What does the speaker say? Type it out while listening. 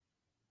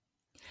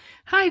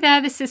Hi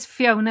there, this is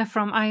Fiona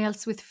from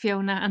IELTS with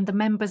Fiona and the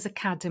Members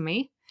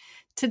Academy.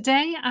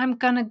 Today I'm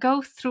going to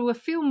go through a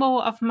few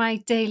more of my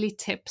daily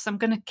tips. I'm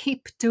going to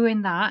keep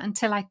doing that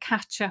until I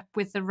catch up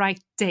with the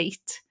right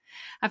date.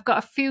 I've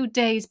got a few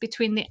days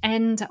between the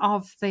end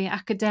of the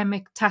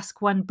Academic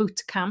Task 1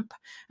 bootcamp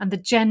and the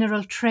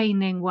general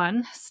training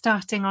one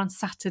starting on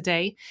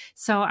Saturday.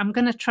 So I'm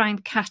going to try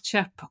and catch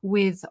up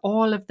with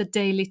all of the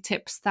daily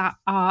tips that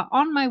are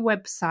on my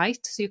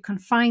website, so you can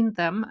find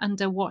them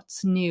under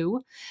What's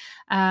New.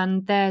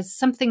 And there's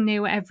something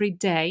new every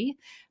day,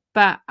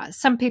 but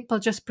some people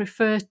just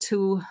prefer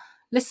to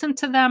listen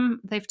to them.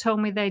 They've told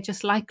me they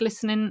just like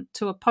listening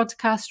to a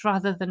podcast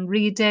rather than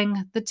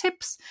reading the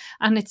tips,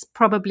 and it's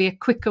probably a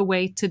quicker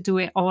way to do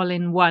it all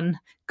in one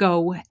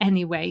go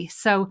anyway.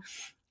 So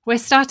we're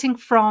starting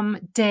from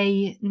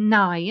day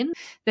 9.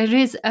 There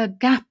is a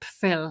gap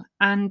fill,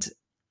 and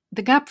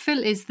the gap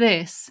fill is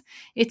this.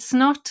 It's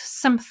not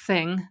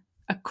something,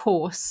 a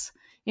course.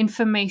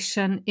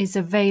 Information is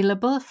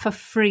available for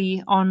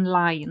free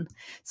online.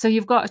 So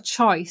you've got a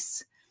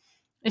choice.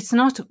 It's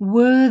not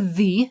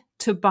worthy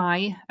to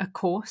buy a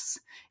course.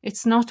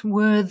 It's not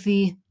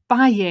worthy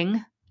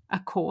buying a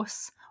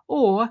course,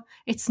 or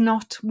it's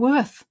not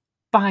worth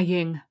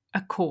buying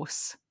a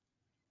course.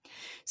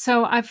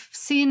 So I've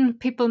seen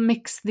people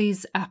mix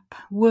these up,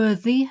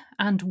 worthy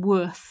and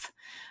worth.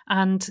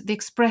 And the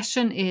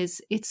expression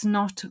is it's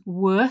not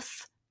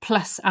worth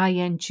plus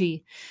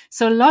ing.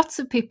 So lots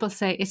of people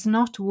say it's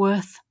not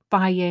worth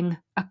buying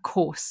a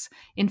course.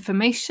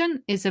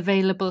 Information is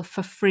available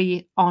for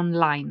free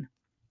online.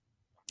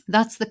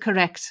 That's the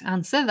correct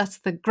answer. That's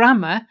the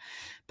grammar.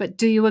 But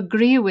do you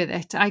agree with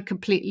it? I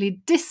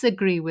completely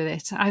disagree with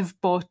it. I've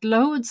bought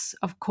loads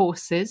of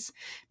courses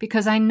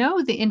because I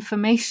know the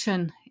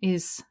information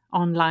is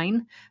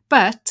online,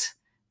 but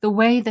the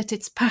way that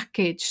it's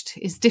packaged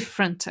is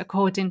different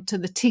according to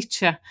the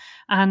teacher.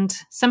 And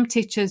some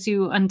teachers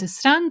you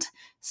understand,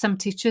 some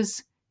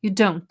teachers you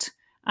don't.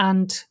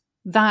 And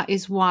that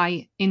is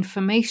why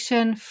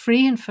information,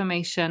 free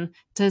information,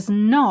 does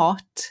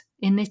not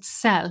in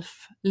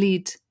itself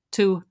lead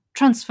to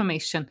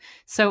transformation.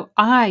 So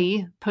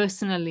I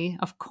personally,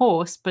 of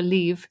course,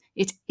 believe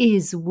it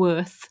is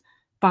worth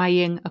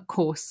buying a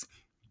course.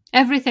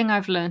 Everything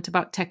I've learned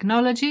about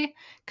technology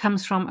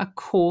comes from a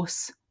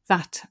course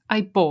that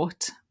I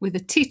bought with a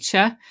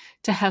teacher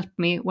to help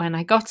me when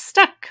I got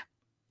stuck.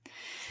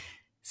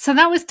 So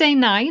that was day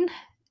 9.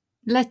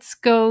 Let's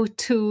go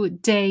to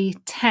day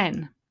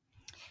 10.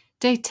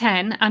 Day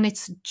 10, and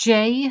it's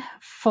J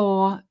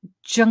for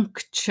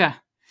juncture.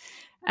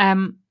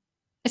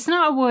 It's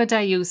not a word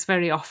I use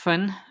very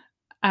often.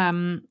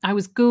 I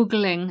was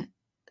Googling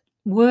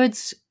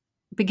words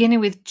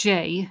beginning with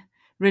J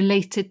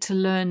related to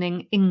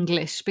learning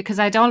English because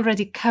I'd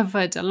already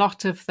covered a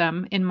lot of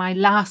them in my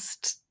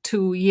last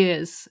 2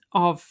 years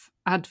of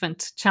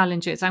Advent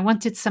challenges. I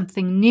wanted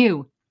something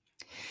new.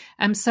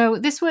 So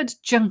this word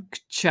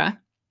juncture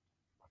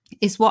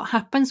is what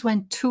happens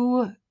when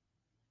two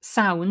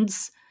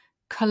sounds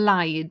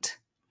collide.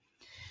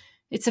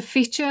 It's a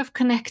feature of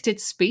connected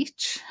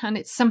speech, and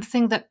it's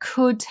something that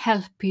could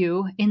help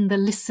you in the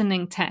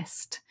listening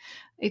test.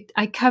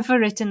 I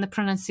cover it in the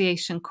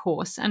pronunciation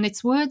course, and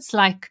it's words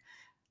like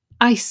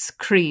ice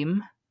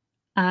cream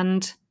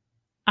and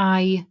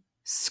I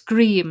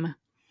scream.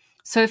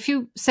 So if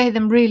you say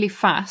them really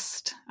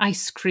fast,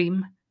 ice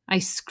cream, I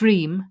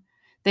scream,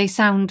 they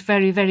sound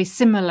very, very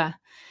similar.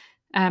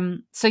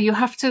 So you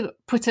have to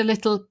put a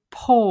little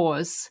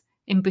pause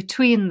in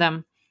between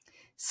them.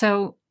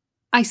 So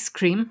ice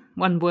cream,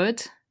 one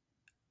word.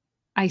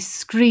 I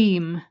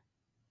scream.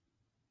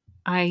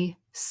 I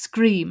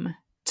scream,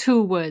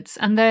 2 words.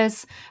 And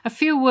there's a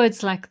few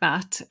words like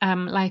that,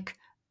 like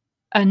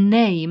a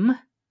name,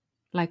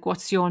 like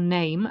what's your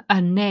name,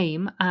 a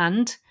name,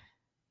 and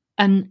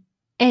an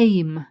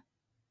aim,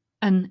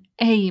 an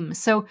aim.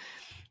 So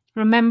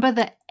remember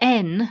the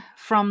N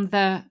from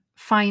the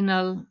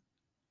final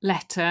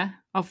letter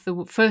of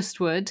the first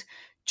word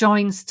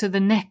joins to the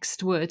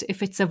next word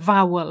if it's a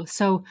vowel.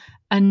 So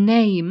a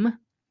name,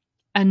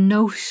 a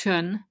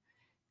notion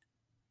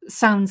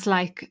sounds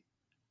like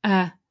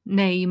a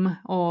name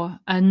or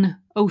an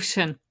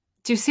ocean.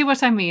 Do you see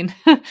what I mean?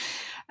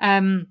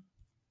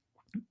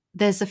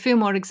 There's a few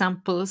more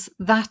examples.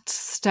 That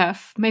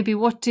stuff. Maybe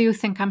what do you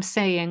think I'm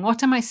saying?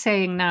 What am I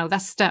saying now?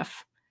 That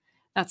stuff.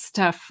 That's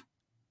tough.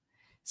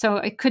 So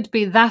it could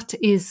be that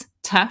is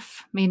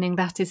tough, meaning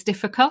that is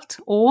difficult,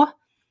 or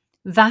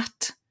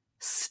that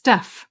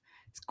stuff.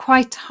 It's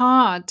quite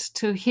hard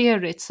to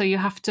hear it, so you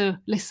have to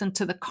listen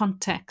to the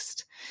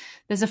context.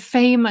 There's a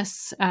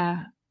famous,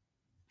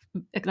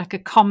 like a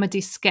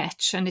comedy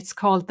sketch, and it's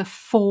called the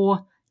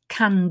 4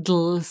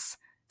 Candles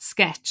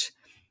sketch.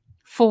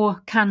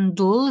 4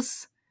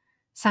 candles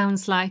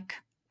sounds like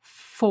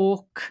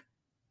fork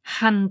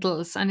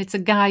handles, and it's a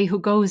guy who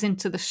goes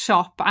into the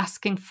shop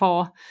asking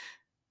for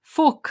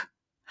fork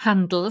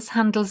handles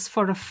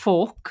for a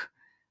fork,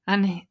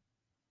 and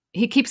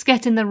he keeps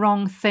getting the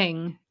wrong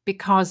thing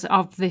because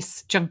of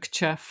this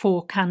juncture.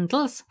 4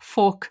 candles,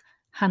 fork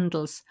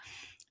handles.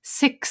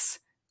 £6.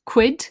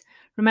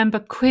 Remember,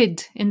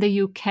 quid in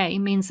the UK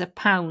means a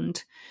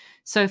pound.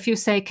 So if you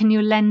say, can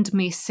you lend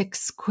me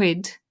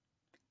 £6?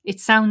 It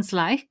sounds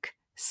like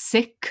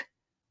sick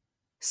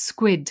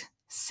squid.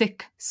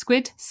 Sick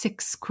squid,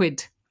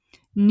 £6.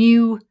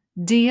 New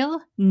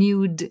deal,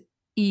 nude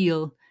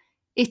eel.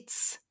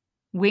 It's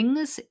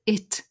wings,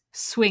 it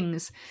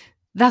swings.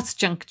 That's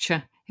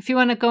juncture. If you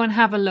want to go and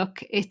have a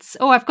look,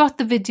 I've got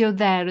the video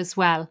there as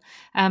well.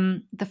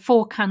 The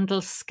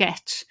 4-candle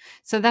sketch.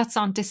 So that's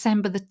on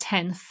December the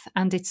 10th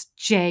and it's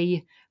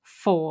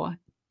J4.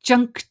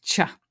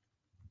 Juncture.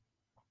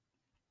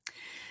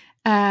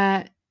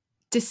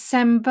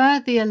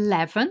 December the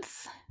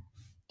 11th.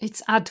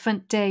 It's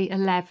Advent Day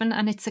 11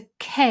 and it's a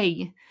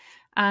K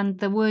and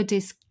the word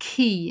is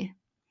key.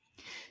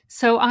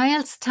 So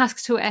IELTS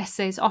Task 2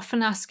 essays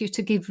often ask you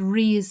to give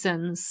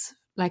reasons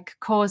like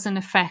cause and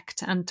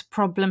effect and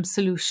problem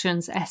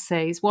solutions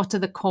essays. What are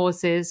the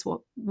causes?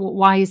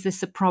 Why is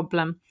this a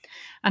problem?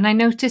 And I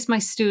noticed my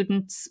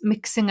students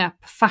mixing up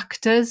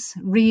factors,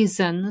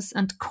 reasons,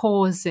 and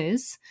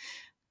causes.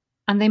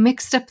 And they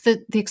mixed up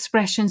the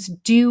expressions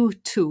due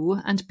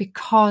to and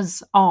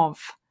because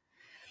of.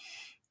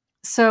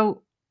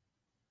 So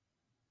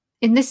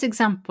in this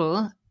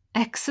example,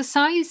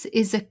 exercise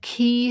is a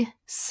key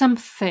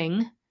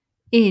something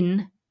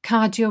in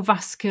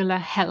cardiovascular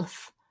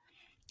health.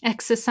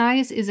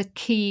 Exercise is a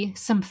key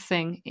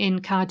something in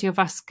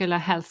cardiovascular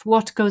health.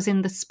 What goes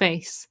in the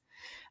space?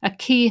 A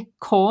key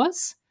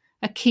cause,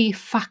 a key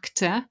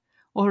factor,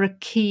 or a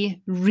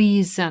key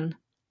reason?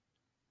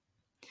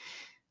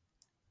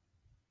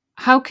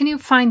 How can you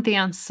find the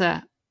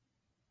answer?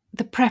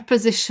 The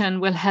preposition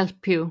will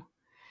help you.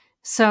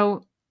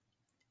 So,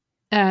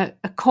 a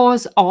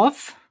cause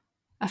of,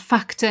 a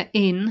factor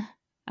in,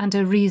 and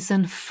a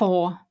reason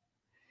for.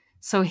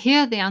 So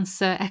here the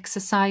answer,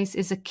 exercise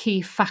is a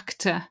key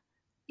factor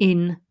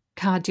in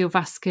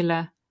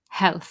cardiovascular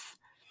health.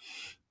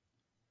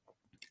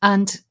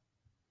 And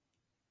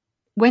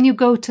when you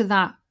go to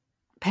that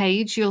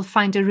page, you'll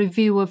find a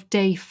review of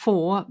day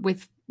 4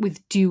 with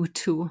due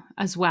to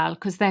as well,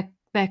 because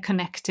they're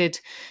connected.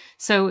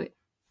 So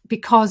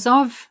because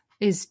of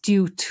is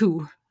due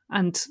to,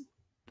 and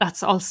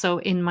that's also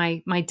in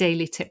my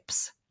daily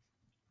tips.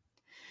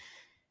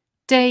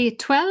 Day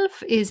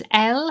 12 is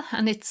L,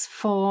 and it's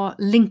for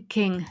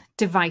linking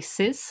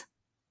devices.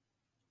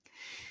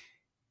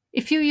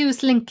 If you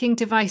use linking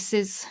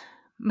devices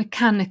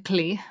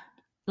mechanically,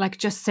 like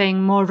just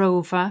saying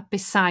moreover,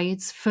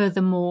 besides,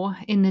 furthermore,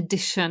 in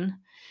addition,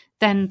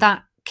 then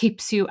that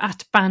keeps you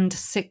at band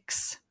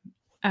 6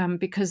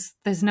 because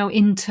there's no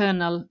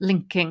internal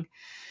linking.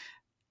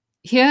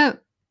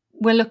 Here,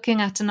 we're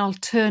looking at an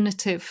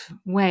alternative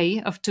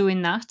way of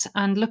doing that.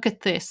 And look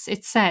at this.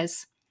 It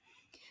says,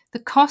 the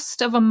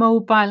cost of a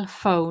mobile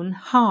phone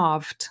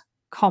halved,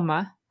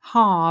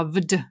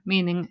 halved,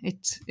 meaning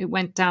it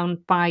went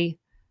down by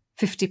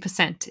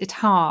 50%. It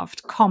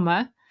halved,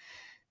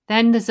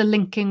 then there's a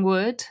linking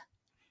word,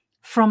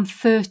 from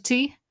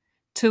 £30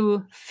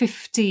 to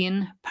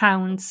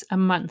 £15 a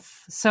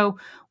month. So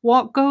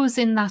what goes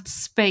in that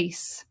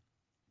space?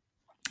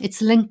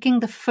 It's linking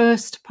the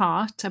first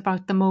part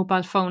about the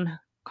mobile phone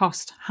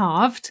cost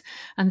halved,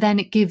 and then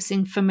it gives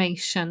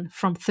information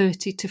from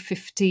 30 to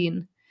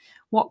 15.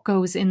 What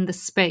goes in the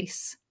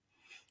space?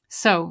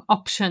 So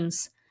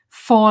options: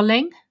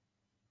 falling,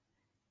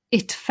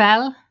 it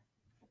fell,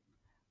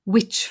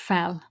 which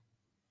fell.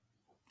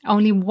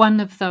 Only one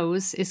of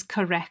those is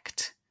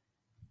correct.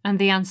 And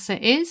the answer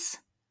is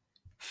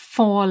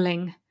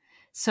falling.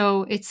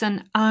 So it's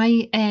an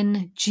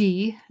ing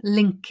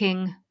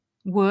linking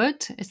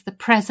word. It's the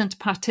present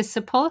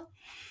participle.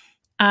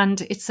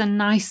 And it's a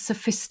nice,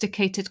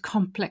 sophisticated,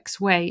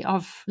 complex way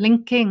of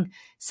linking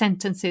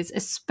sentences,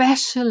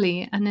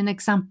 especially in an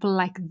example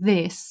like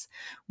this,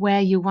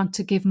 where you want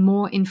to give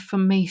more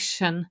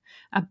information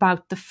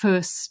about the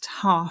first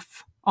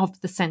half of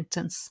the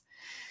sentence.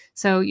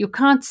 So you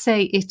can't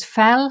say it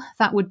fell,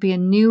 that would be a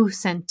new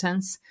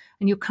sentence.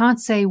 And you can't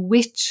say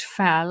which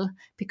fell,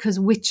 because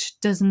which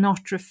does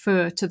not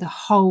refer to the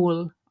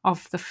whole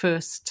of the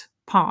first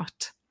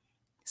part.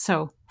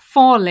 So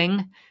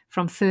falling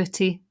from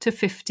 £30 to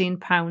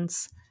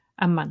 £15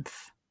 a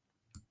month.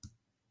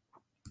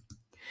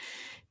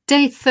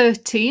 Day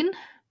 13.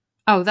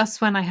 Oh, that's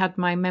when I had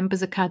my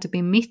Members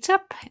Academy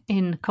meetup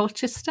in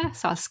Colchester.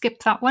 So I'll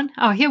skip that one.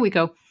 Oh, here we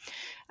go.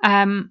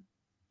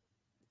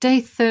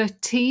 Day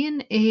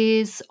 13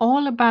 is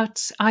all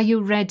about, are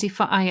you ready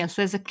for IELTS?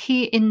 There's a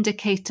key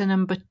indicator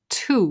number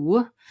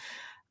 2.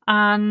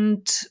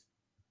 And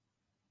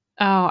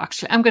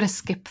actually, I'm going to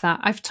skip that.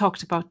 I've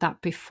talked about that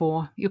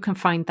before. You can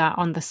find that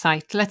on the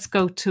site. Let's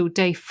go to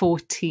day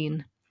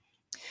 14.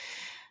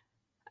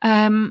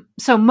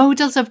 So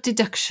modals of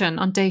deduction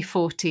on day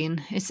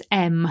 14 is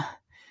M.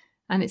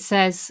 And it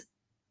says,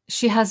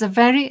 she has a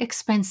very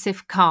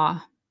expensive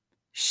car.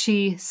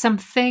 She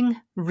something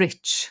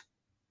rich.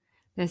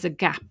 There's a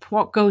gap.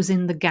 What goes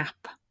in the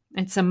gap?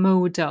 It's a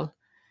modal.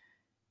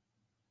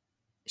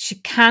 She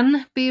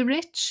can be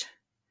rich.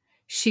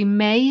 She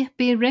may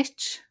be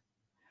rich.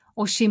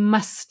 or she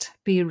must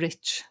be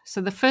rich.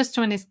 So the first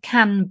one is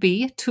can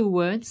be, 2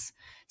 words.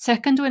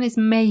 Second one is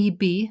may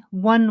be,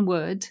 1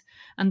 word.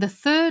 And the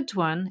third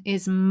one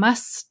is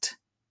must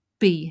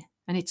be,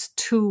 and it's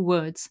 2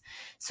 words.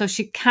 So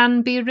she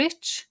can be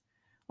rich,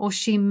 or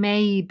she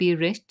may be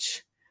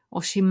rich,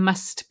 or she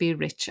must be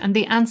rich. And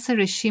the answer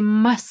is she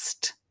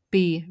must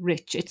be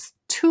rich. It's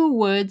 2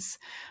 words,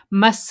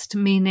 must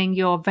meaning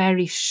you're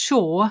very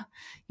sure,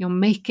 you're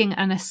making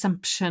an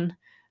assumption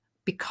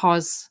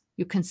because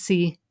you can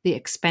see the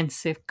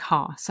expensive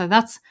car. So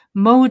that's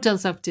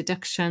modals of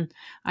deduction.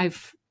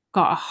 I've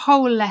got a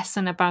whole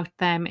lesson about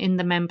them in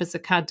the Members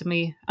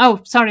Academy.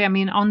 On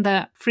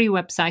the free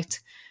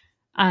website.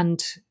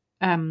 And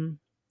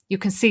you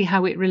can see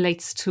how it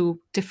relates to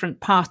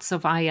different parts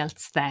of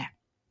IELTS there.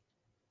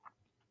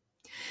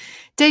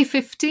 Day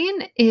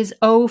 15 is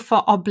O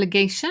for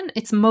obligation.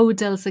 It's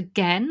modals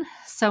again.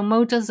 So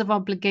modals of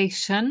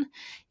obligation,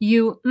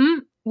 you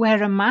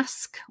wear a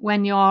mask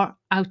when you're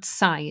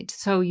outside.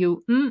 So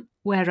you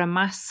wear a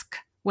mask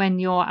when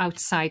you're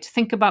outside.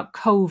 Think about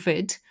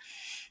COVID.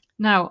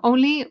 Now,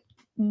 only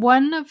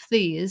one of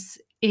these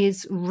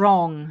is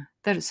wrong.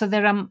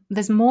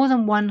 There's more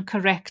than one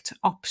correct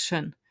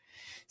option.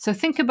 So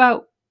think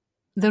about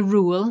the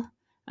rule,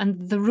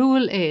 and the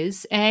rule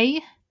is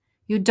A,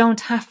 you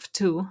don't have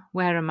to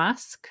wear a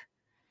mask.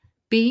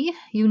 B,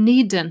 you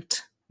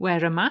needn't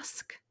wear a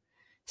mask.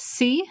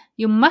 C,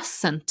 you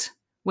mustn't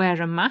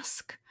wear a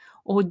mask.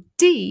 Or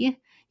D,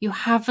 you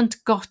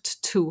haven't got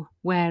to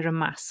wear a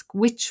mask.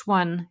 Which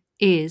one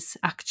is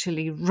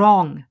actually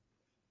wrong?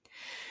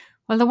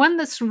 Well, the one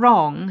that's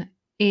wrong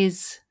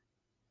is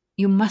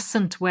you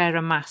mustn't wear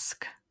a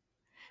mask,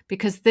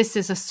 because this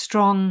is a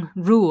strong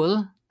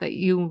rule that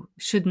you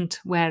shouldn't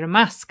wear a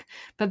mask.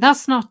 But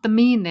that's not the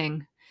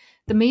meaning.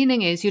 The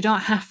meaning is you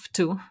don't have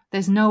to.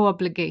 There's no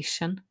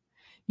obligation.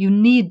 You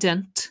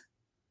needn't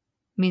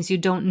means you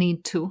don't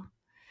need to.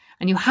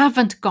 And you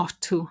haven't got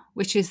to,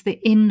 which is the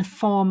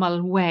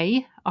informal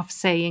way of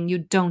saying you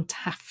don't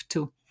have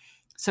to.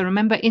 So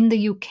remember, in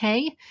the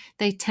UK,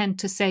 they tend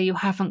to say you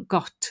haven't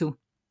got to.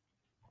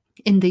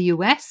 In the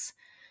US,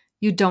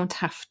 you don't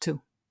have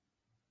to.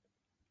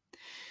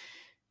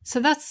 So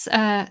that's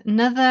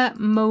another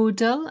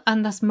modal,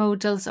 and that's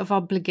modals of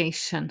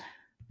obligation.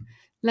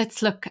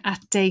 Let's look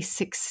at day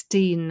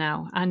 16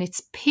 now, and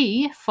it's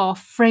P for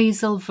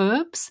phrasal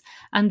verbs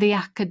and the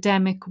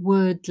academic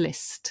word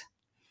list.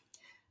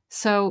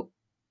 So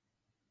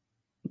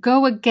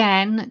go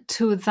again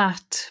to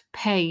that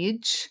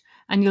page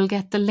and you'll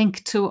get the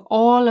link to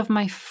all of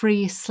my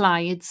free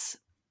slides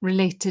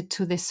related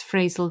to this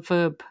phrasal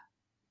verb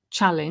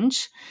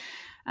challenge.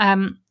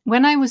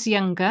 When I was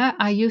younger,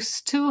 I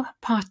used to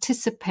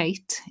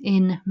participate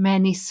in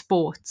many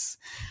sports.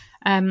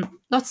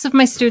 Lots of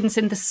my students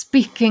in the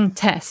speaking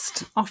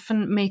test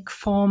often make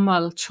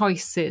formal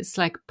choices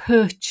like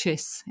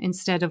purchase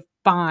instead of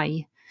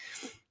buy.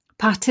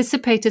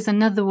 Participate is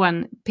another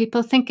one.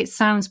 People think it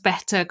sounds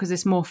better because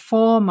it's more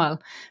formal,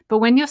 but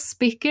when you're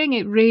speaking,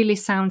 it really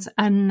sounds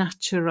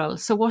unnatural.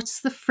 So what's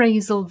the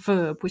phrasal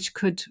verb which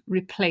could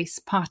replace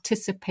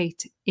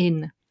participate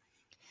in?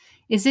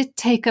 Is it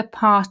take a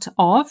part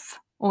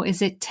of, or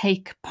is it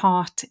take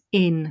part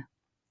in?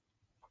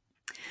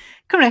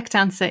 Correct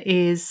answer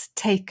is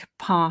take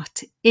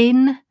part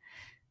in.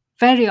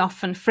 Very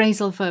often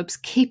phrasal verbs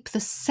keep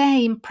the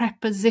same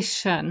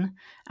preposition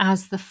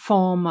as the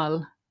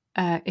formal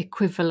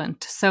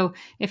equivalent. So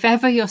if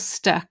ever you're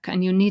stuck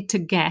and you need to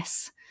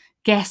guess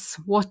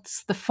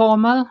what's the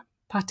formal,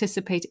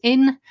 participate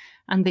in,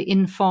 and the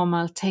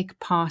informal, take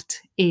part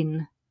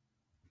in,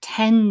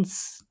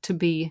 tends to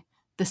be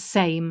the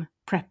same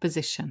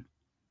preposition.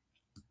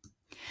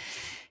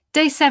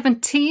 Day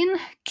 17,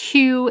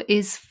 Q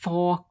is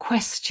for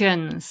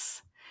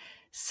questions.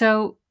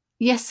 So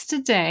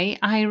yesterday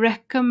I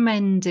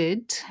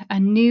recommended a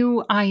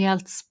new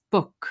IELTS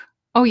book.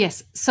 Oh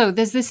yes, so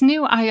there's this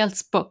new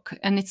IELTS book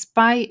and it's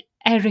by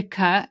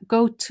Erica.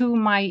 Go to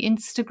my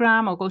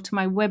Instagram or go to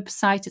my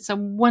website. It's a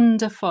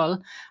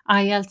wonderful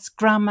IELTS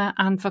grammar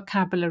and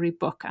vocabulary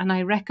book, and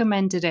I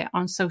recommended it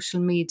on social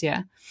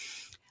media.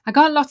 I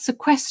got lots of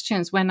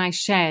questions when I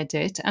shared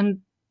it, and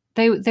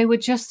they were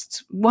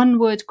just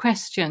one-word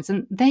questions,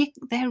 and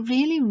they're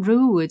really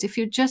rude if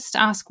you just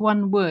ask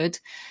one word.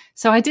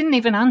 So I didn't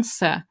even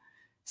answer.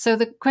 So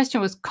the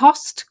question was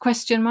cost, ?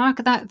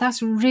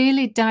 That's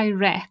really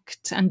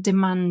direct and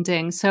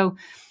demanding. So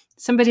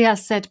somebody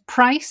else said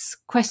price, ?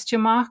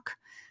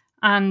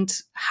 And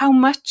how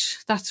much,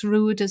 that's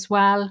rude as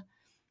well.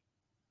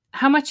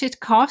 How much it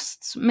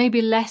costs,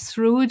 maybe less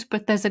rude,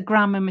 but there's a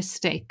grammar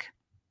mistake.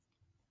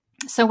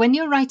 So when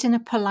you're writing a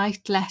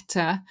polite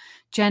letter,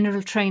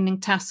 General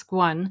Training Task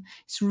 1,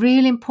 it's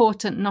really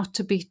important not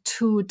to be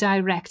too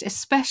direct,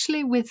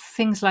 especially with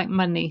things like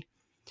money.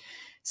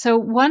 So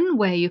one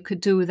way you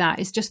could do that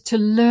is just to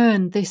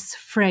learn this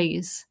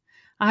phrase.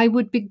 I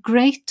would be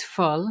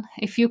grateful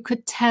if you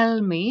could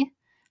tell me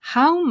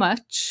how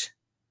much.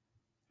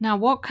 Now,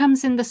 what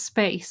comes in the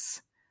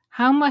space?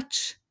 How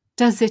much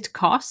does it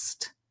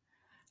cost?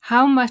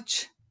 How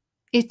much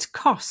it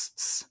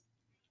costs?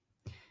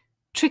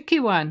 Tricky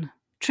one.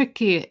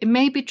 Tricky. It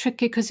may be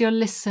tricky because you're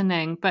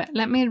listening, but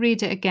let me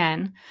read it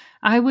again.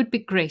 I would be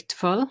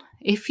grateful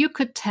if you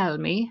could tell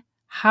me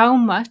how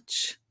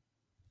much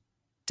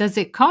does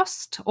it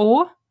cost,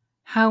 or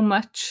how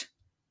much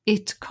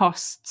it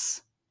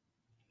costs.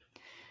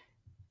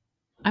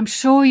 I'm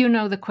sure you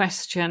know the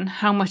question,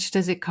 how much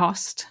does it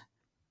cost?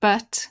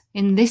 But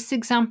in this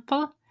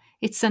example,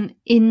 it's an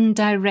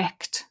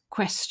indirect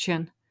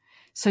question.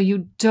 So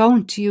you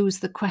don't use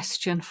the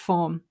question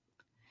form.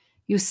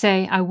 You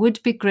say, I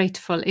would be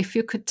grateful if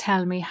you could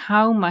tell me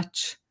how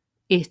much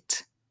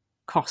it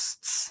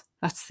costs.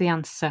 That's the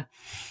answer.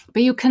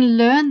 But you can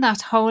learn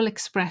that whole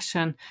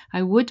expression.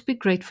 I would be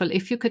grateful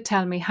if you could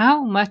tell me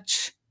how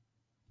much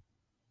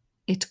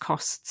it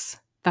costs.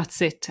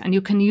 That's it. And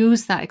you can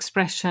use that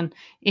expression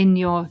in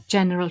your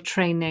general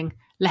training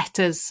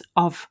letters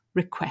of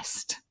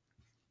request.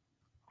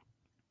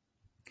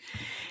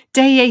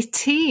 Day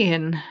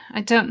 18.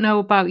 I don't know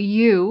about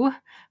you,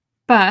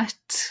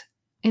 but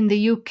in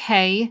the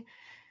UK,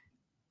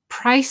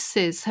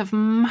 prices have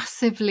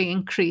massively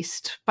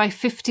increased by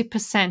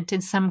 50%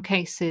 in some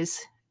cases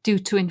due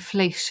to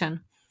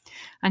inflation.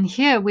 And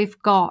here we've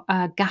got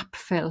a gap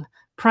fill.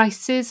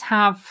 Prices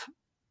have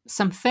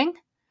something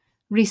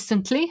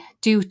recently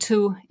due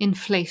to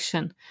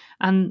inflation.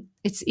 And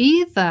it's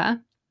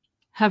either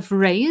have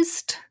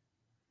raised,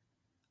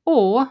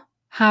 or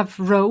have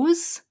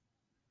rose,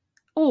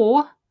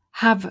 or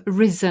have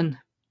risen.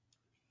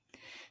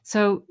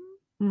 So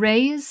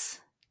raise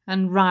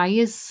and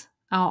rise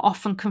are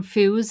often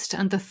confused,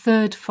 and the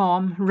third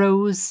form,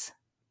 rose,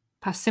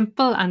 past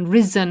simple, and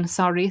risen,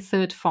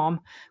 third form,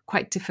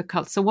 quite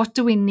difficult. So what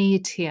do we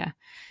need here?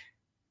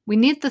 We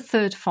need the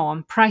third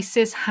form,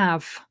 prices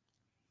have.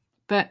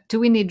 But do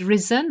we need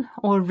risen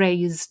or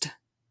raised?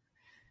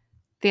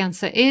 The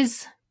answer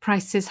is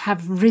prices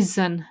have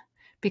risen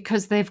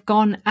because they've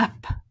gone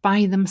up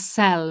by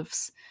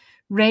themselves.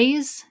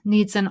 Raise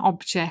needs an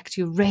object.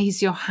 You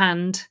raise your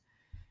hand,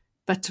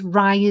 but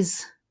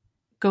rise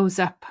goes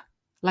up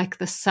like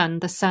the sun.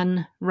 The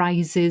sun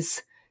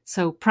rises.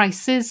 So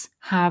prices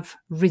have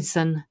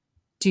risen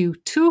due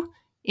to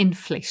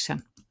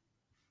inflation.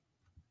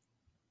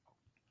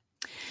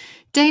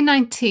 Day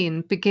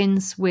 19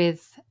 begins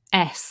with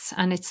S,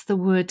 and it's the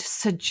word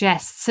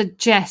suggest.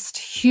 Suggest,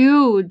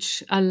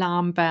 huge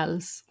alarm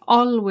bells.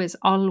 Always,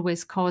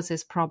 always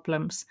causes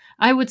problems.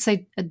 I would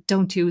say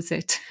don't use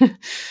it.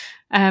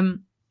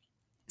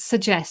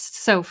 Suggest.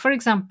 So, for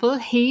example,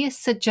 he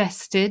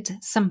suggested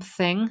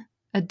something,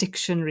 a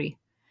dictionary.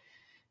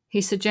 He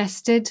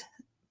suggested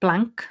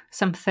blank,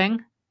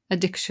 something, a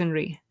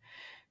dictionary.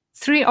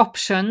 3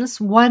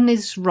 options. 1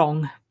 is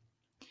wrong.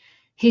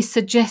 He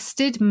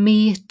suggested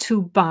me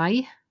to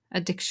buy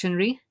a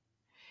dictionary.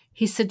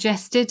 He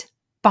suggested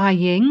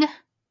buying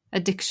a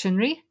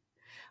dictionary,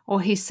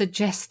 or he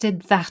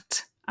suggested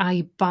that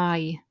I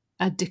buy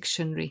a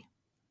dictionary.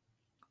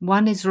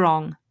 1 is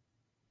wrong.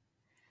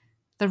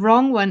 The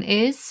wrong one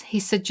is he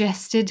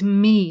suggested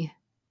me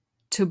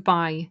to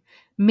buy.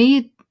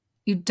 Me,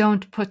 you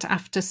don't put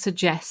after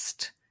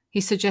suggest.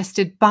 He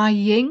suggested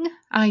buying,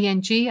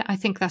 ing. I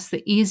think that's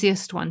the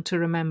easiest one to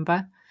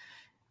remember.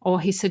 Or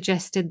he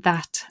suggested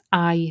that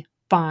I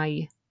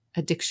buy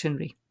a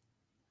dictionary.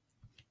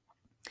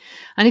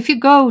 And if you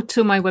go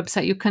to my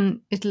website,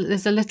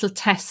 there's a little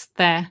test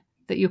there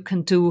that you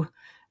can do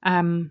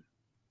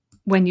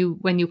when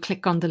you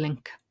click on the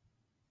link.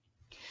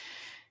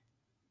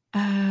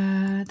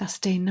 That's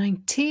day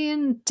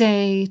 19.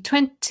 Day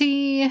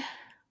 20.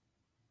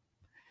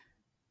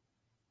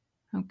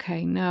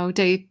 Okay, no,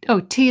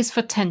 T is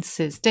for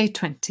tenses. Day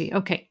 20.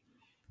 Okay.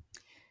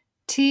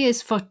 T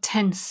is for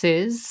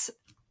tenses.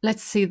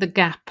 Let's see the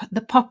gap.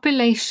 The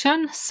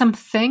population,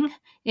 something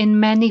in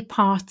many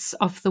parts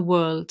of the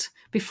world.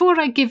 Before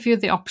I give you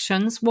the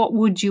options, what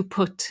would you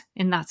put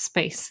in that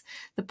space?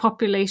 The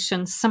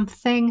population,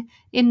 something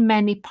in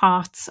many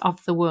parts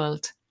of the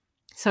world.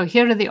 So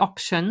here are the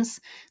options.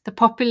 The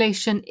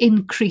population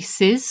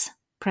increases,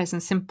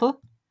 present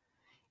simple,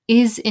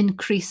 is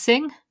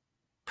increasing,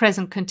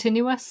 present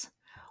continuous,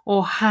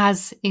 or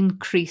has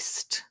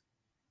increased,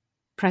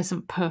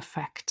 present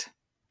perfect.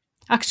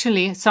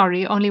 Actually,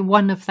 only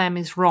one of them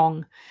is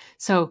wrong.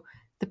 So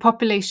the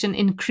population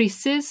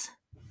increases,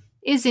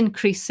 is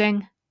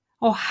increasing,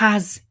 or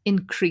has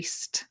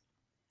increased.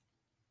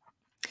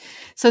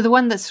 So the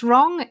one that's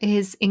wrong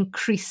is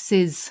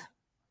increases.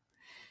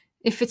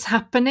 If it's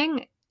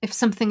happening, if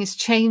something is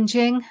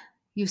changing,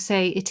 you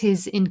say it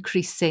is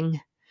increasing.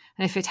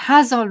 And if it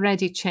has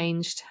already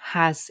changed,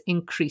 has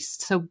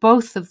increased. So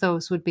both of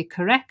those would be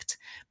correct,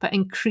 but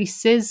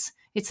increases,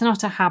 it's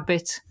not a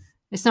habit.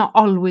 It's not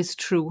always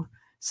true.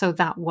 So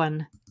that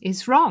one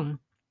is wrong.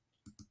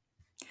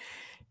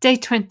 Day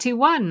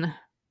 21,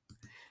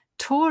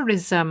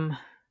 tourism,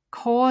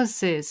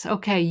 causes.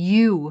 Okay,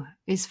 U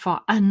is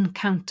for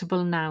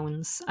uncountable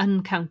nouns,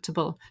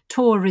 uncountable.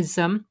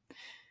 Tourism,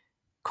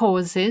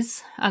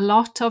 causes, a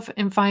lot of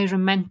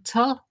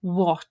environmental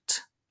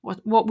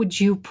what would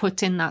you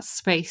put in that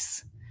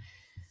space?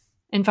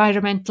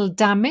 environmental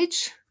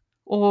damage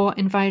or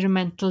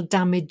environmental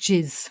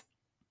damages?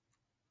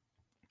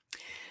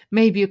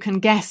 Maybe you can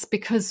guess,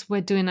 because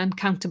we're doing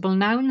uncountable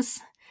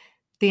nouns,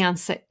 the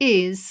answer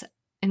is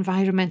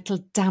environmental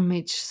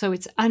damage. So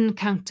it's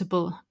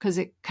uncountable because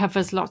it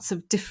covers lots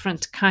of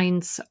different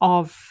kinds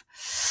of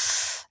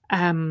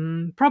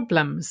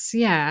problems.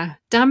 Yeah,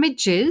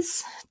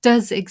 damages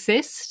does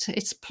exist.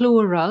 It's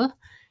plural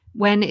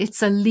when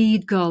it's a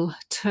legal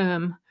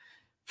term.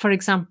 For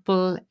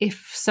example,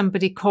 if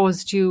somebody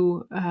caused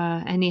you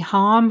any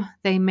harm,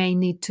 they may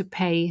need to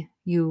pay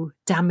you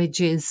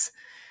damages.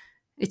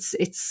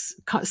 It's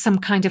some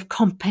kind of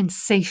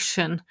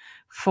compensation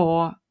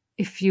for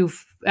if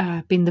you've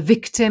been the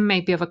victim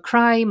maybe of a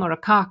crime or a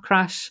car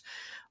crash,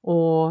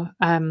 or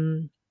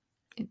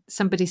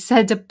somebody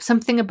said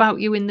something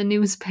about you in the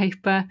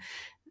newspaper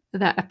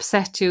that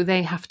upset you,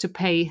 they have to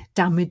pay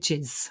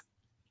damages.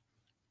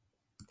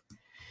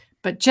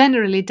 But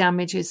generally,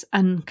 damage is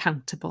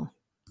uncountable.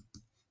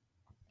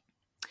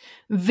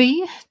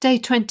 V, day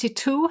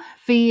 22.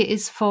 V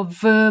is for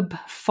verb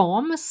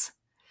forms.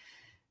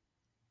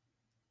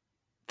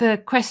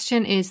 The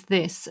question is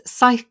this: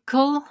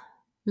 cycle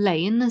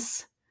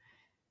lanes.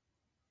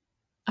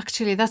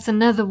 Actually, that's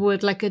another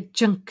word, like a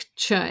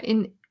juncture.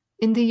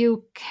 In the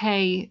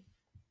UK,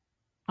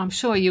 I'm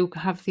sure you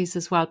have these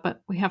as well,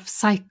 but we have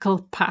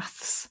cycle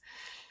paths.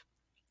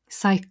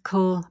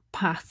 Cycle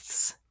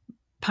paths.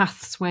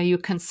 Paths where you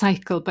can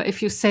cycle. But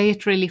if you say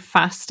it really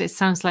fast, it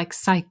sounds like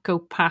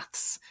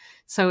psychopaths.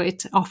 So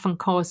it often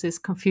causes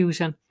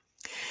confusion.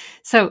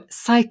 So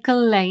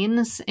cycle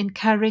lanes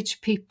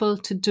encourage people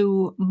to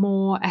do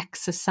more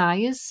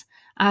exercise,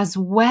 as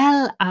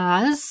well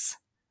as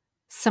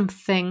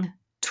something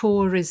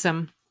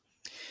tourism.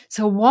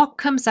 So what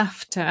comes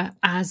after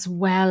as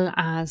well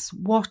as?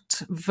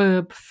 What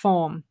verb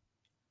form?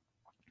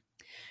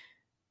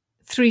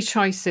 3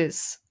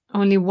 choices.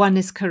 Only one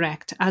is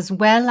correct. As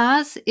well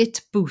as,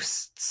 it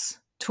boosts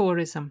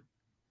tourism.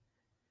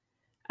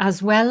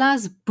 As well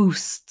as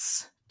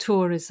boosts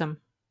tourism.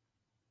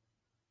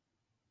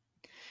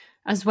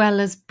 As well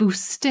as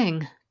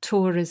boosting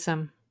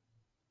tourism.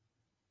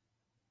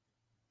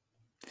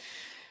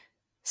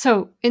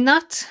 So in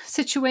that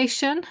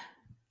situation,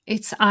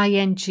 it's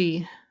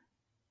ing.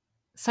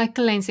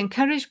 Cycle lanes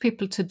encourage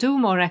people to do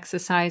more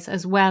exercise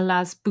as well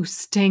as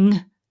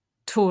boosting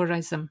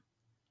tourism.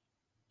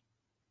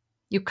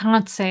 You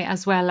can't say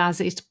as well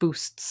as it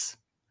boosts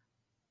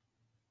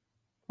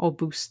or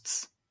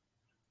boosts.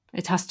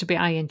 It has to be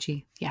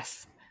ing,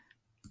 yes.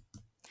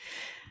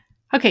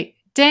 Okay,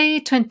 day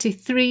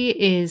 23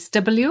 is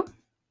W.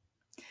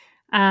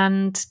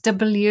 And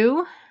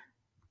W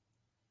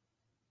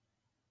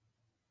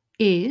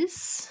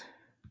is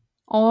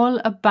all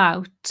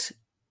about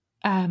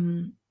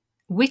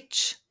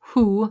which,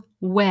 who,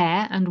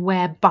 where, and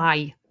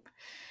whereby.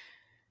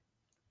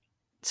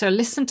 So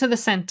listen to the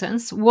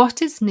sentence.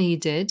 What is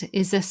needed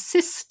is a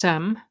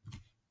system,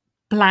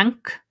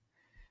 blank,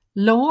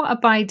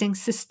 law-abiding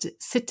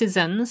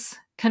citizens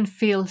can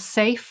feel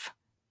safe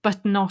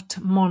but not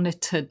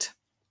monitored.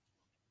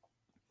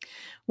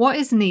 What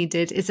is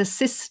needed is a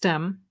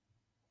system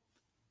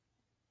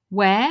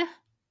where,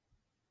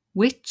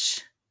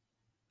 which,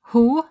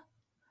 who,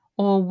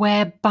 or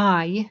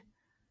whereby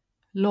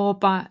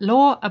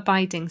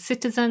law-abiding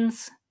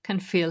citizens can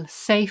feel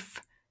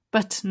safe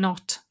but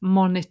not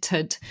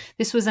monitored.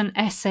 This was an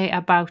essay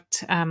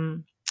about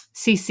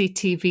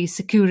CCTV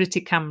security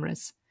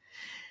cameras.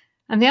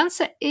 And the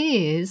answer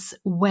is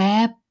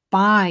whereby.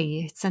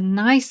 It's a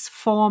nice,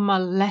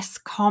 formal, less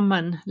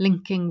common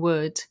linking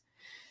word.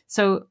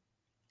 So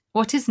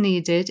what is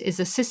needed is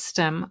a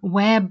system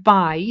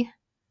whereby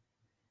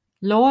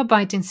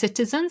law-abiding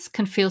citizens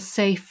can feel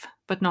safe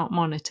but not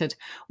monitored.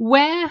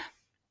 Where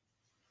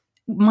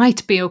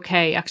might be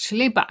okay,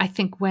 actually, but I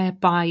think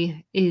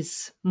whereby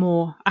is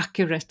more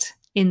accurate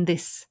in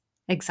this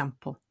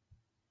example.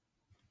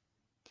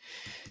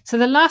 So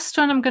the last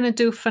one I'm going to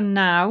do for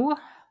now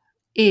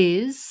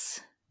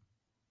is,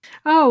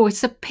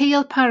 it's a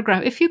peel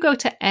paragraph. If you go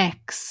to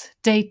X,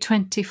 day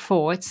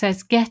 24, it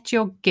says get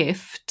your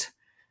gift.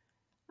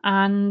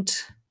 And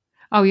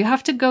you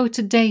have to go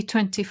to day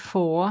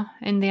 24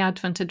 in the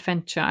Advent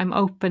Adventure. I'm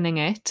opening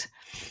it.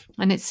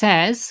 And it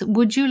says,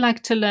 would you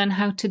like to learn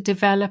how to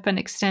develop and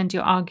extend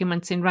your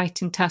arguments in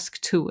writing task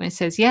 2? And it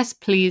says, yes,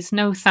 please.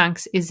 No,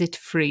 thanks. Is it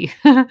free?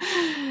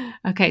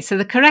 Okay, so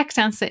the correct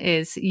answer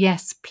is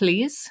yes,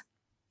 please.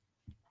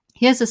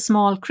 Here's a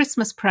small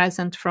Christmas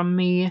present from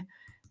me.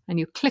 And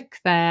you click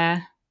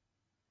there.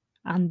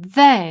 And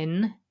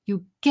then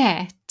you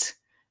get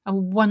a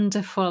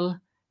wonderful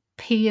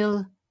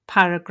peel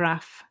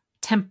paragraph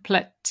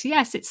template.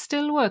 Yes, it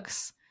still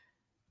works.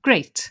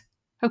 Great.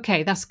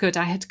 Okay, that's good.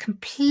 I had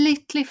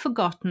completely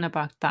forgotten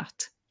about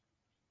that.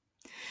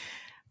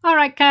 All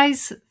right,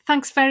 guys,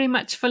 thanks very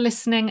much for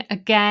listening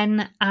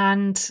again.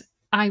 And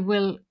I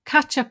will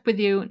catch up with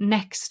you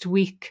next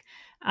week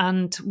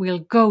and we'll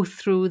go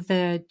through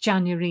the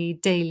January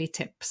daily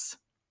tips.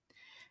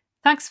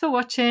 Thanks for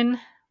watching.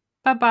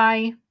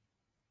 Bye-bye.